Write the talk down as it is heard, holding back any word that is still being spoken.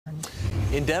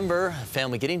In Denver, a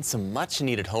family getting some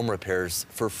much-needed home repairs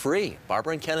for free.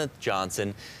 Barbara and Kenneth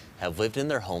Johnson have lived in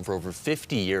their home for over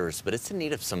 50 years, but it's in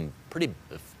need of some pretty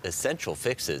essential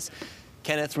fixes.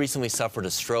 Kenneth recently suffered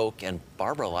a stroke, and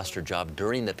Barbara lost her job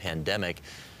during the pandemic.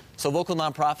 So local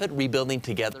nonprofit Rebuilding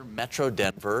Together, Metro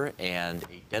Denver, and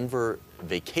a Denver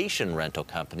vacation rental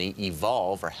company,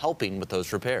 Evolve, are helping with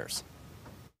those repairs.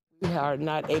 We are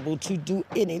not able to do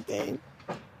anything.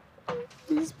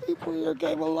 These people here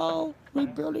came along,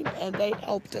 rebuilding, and they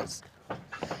helped us.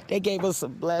 They gave us a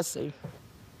blessing.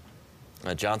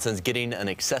 Johnson's getting an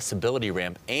accessibility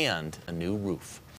ramp and a new roof.